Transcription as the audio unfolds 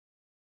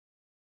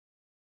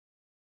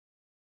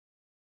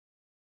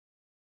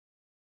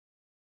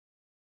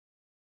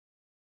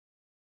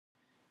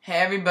Hey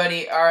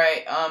everybody,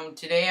 alright,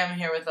 today I'm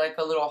here with like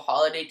a little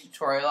holiday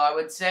tutorial, I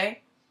would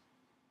say,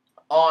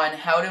 on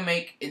how to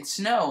make it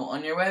snow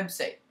on your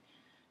website.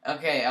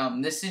 Okay,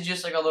 this is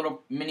just like a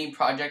little mini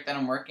project that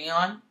I'm working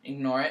on,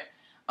 ignore it,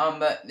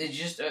 but it's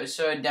just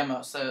a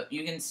demo, so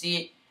you can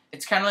see,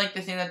 it's kind of like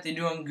the thing that they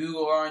do on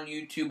Google or on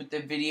YouTube with the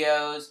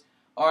videos,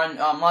 or on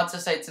lots of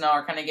sites now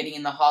are kind of getting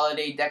in the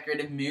holiday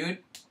decorative mood,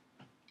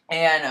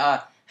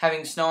 and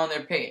having snow on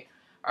their page.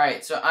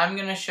 Alright, so I'm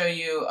going to show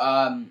you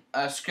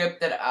a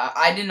script that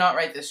I did not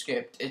write the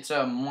script. It's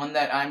one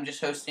that I'm just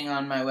hosting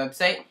on my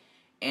website,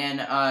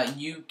 and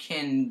you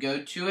can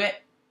go to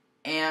it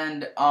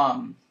and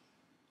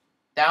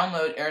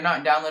download, or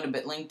not download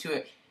but link to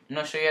it, and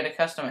I'll show you how to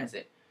customize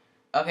it.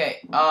 Okay,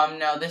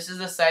 now this is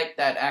the site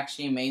that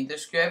actually made the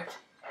script.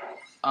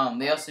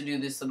 They also do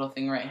this little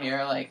thing right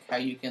here, like how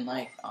you can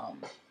like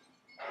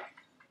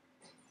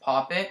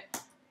pop it.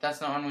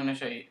 That's not what I'm going to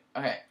show you.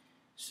 Okay,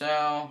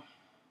 so...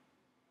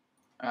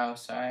 Oh,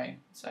 sorry. 1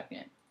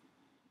 second.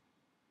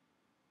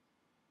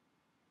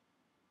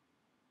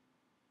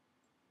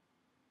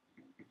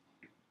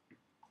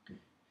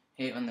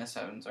 Hate when this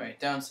happens. Alright,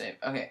 don't save.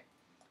 Okay.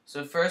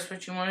 So first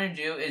what you want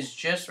to do is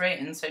just right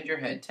inside your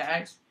head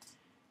tags,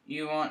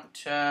 you want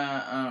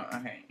to,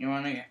 you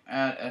want to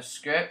add a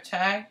script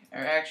tag, or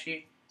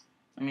actually,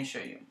 let me show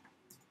you.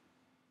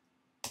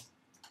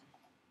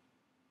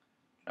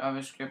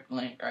 JavaScript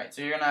link. Alright,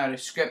 so you're going to add a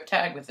script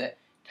tag with a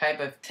type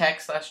of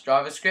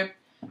text/JavaScript.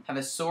 Have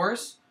a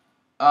source.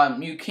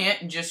 You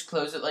can't just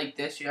close it like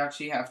this. You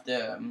actually have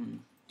to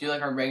do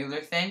like a regular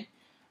thing.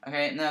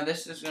 Okay, now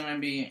this is going to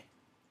be,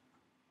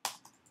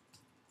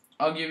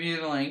 I'll give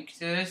you the link to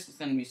this. It's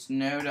going to be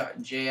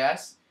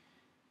snow.js.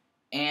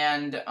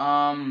 And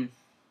I'm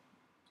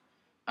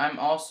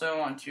also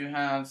want to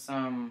have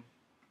some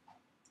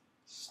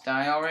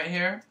style right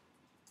here.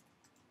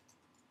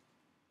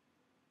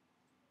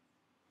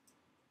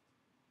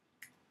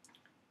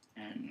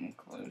 And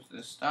close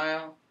this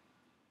style.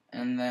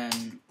 And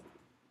then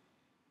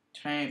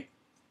type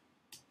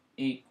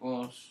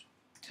equals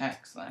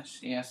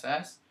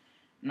text/CSS.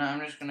 Now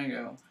I'm just gonna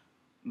go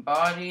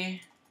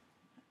body,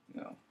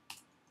 go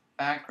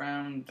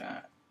background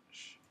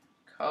dash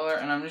color,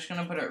 and I'm just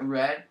gonna put it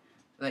red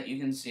so that you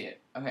can see it.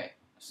 Okay,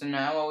 so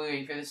now while we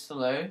wait for this to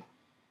load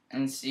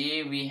and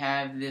see, we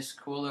have this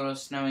cool little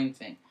snowing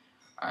thing.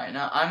 Alright,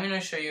 now I'm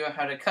gonna show you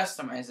how to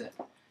customize it.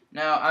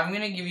 Now I'm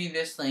gonna give you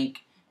this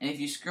link, and if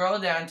you scroll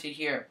down to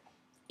here,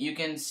 you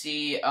can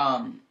see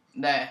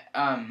that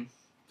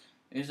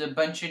there's a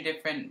bunch of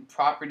different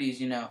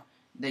properties, you know,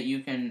 that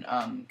you can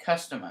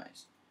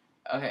customize.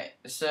 Okay,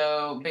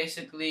 so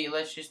basically,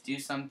 let's just do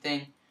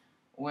something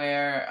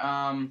where,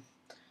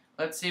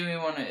 let's say we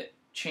want to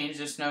change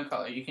the snow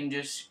color. You can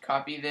just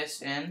copy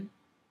this in,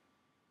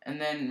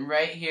 and then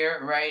right here,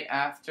 right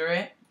after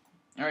it,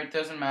 or it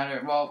doesn't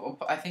matter. Well,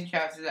 I think you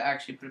have to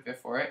actually put it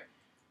before it.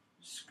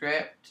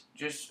 Script,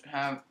 just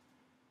have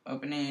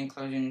opening and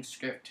closing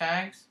script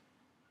tags.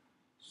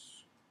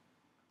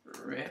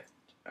 Script,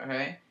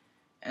 okay,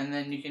 and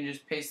then you can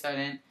just paste that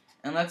in,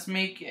 and let's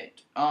make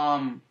it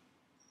I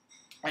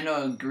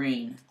know,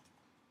 green.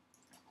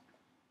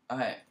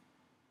 Okay,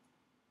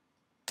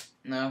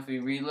 now if we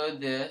reload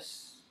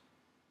this,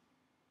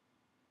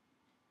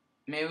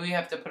 maybe we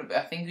have to put it,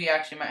 I think we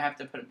actually might have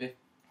to put it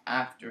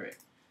after it,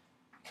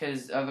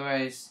 because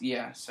otherwise,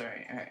 yeah,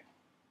 sorry.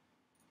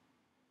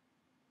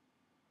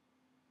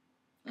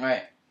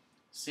 Alright,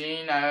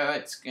 see, now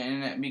it's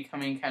gonna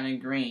becoming kind of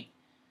green.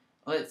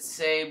 Let's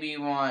say we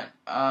want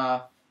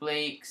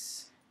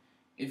flakes,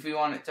 if we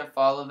want it to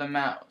follow the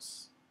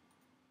mouse.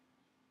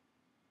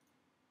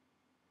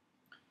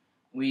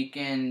 We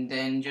can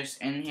then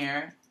just in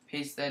here,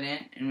 paste that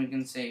in, and we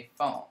can say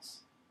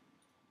false.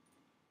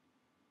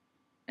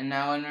 And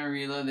now when I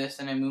reload this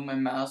and I move my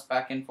mouse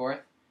back and forth,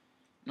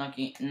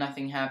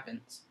 nothing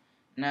happens.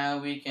 Now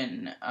we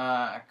can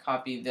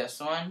copy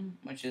this one,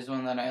 which is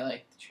one that I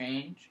like to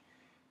change,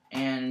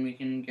 and we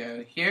can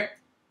go here.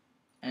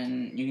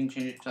 And you can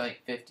change it to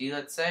like 50,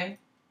 let's say.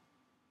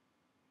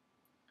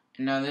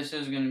 And now this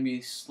is going to be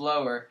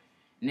slower.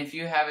 And if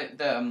you have it,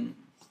 the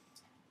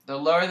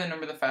lower the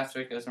number, the faster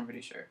it goes, I'm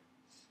pretty sure.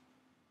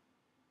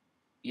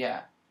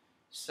 Yeah.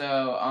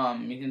 So,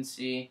 you can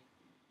see.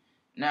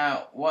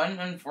 Now, one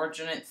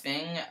unfortunate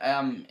thing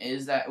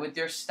is that with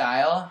your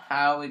style,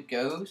 how it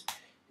goes,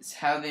 is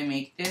how they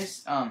make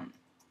this.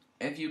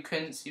 If you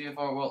couldn't see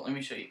before, well, let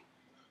me show you.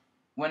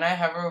 When I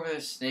hover over the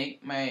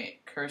snake, my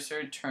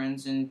cursor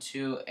turns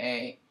into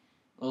a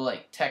little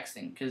like text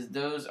thing, because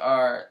those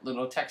are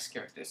little text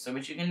characters. So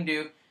what you can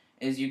do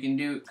is you can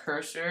do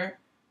cursor,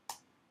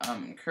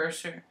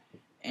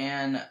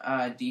 and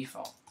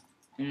default.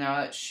 Now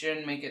that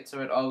should make it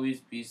so it always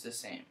be the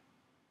same.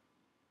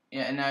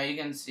 Yeah, and now you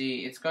can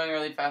see it's going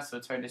really fast, so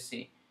it's hard to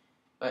see,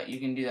 but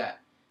you can do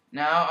that.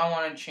 Now I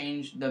want to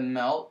change the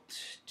melt.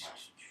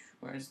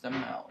 Where's the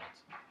melt?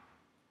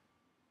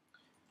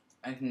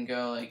 I can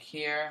go like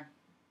here,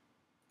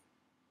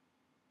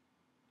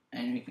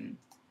 and we can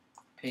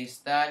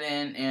paste that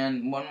in,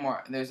 and one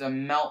more. There's a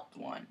melt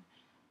one.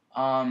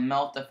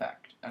 melt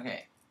effect.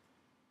 Okay.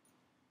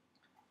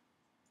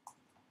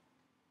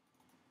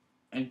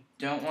 I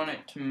don't want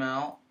it to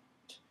melt.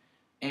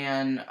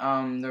 And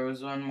there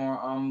was one more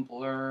on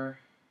blur.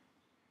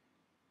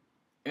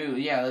 Ooh,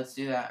 yeah, let's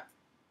do that.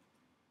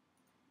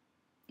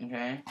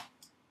 Okay.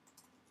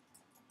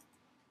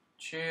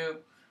 True.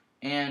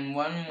 And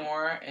one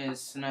more is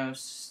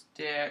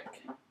snowStick.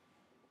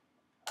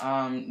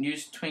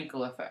 Use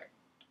twinkle effect.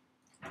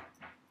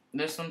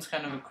 This one's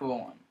kind of a cool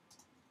one.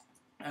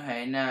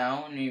 Okay,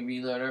 now when we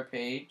reload our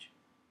page,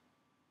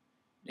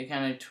 they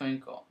kind of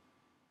twinkle.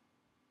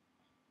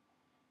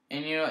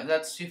 And you know what,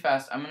 that's too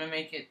fast. I'm going to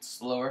make it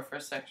slower for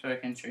a sec so I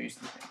can show you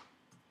something.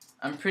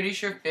 I'm pretty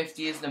sure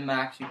 50 is the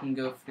max you can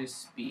go for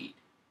speed.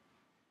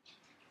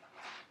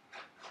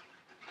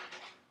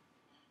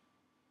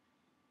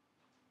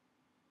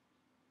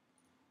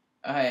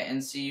 Okay,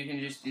 and see, you can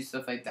just do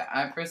stuff like that.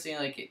 I personally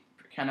like it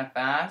kind of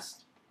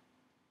fast.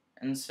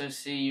 And so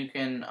see, you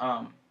can,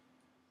 I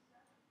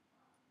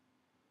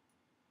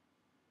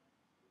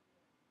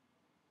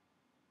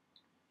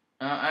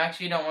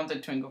actually don't want the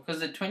twinkle,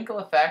 because the twinkle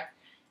effect,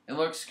 it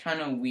looks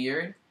kind of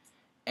weird.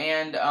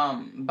 And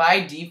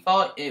by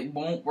default, it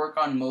won't work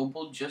on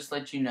mobile, just to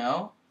let you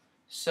know.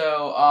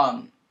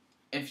 So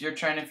if you're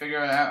trying to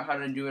figure out how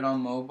to do it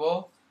on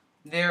mobile,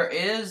 there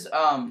is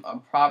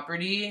a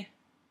property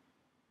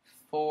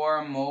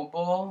for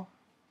mobile.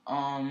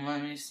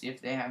 Let me see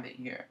if they have it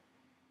here.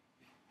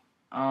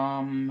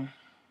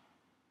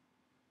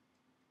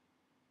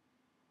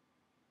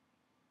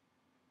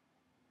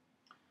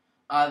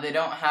 They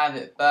don't have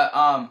it, but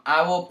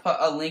I will put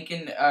a link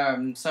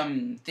in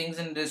some things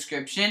in the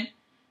description.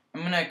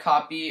 I'm gonna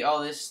copy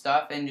all this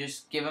stuff and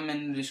just give them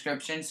in the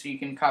description so you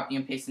can copy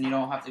and paste and you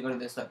don't have to go to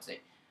this website.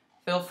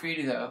 Feel free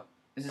to though.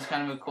 This is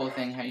kind of a cool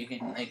thing how you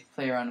can like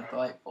play around with the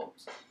light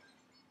bulbs.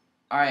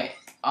 Alright,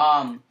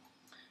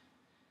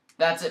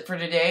 that's it for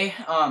today.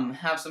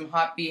 Have some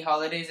happy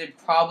holidays. I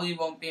probably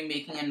won't be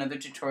making another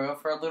tutorial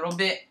for a little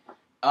bit.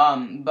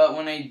 But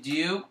when I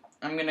do,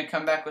 I'm gonna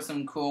come back with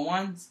some cool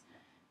ones.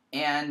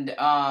 And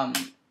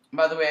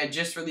by the way, I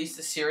just released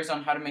a series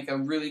on how to make a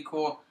really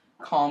cool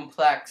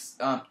complex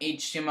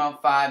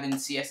HTML5 and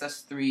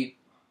CSS3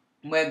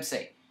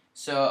 website.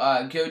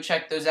 So go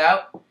check those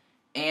out.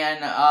 And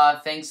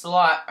thanks a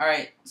lot.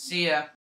 Alright, see ya.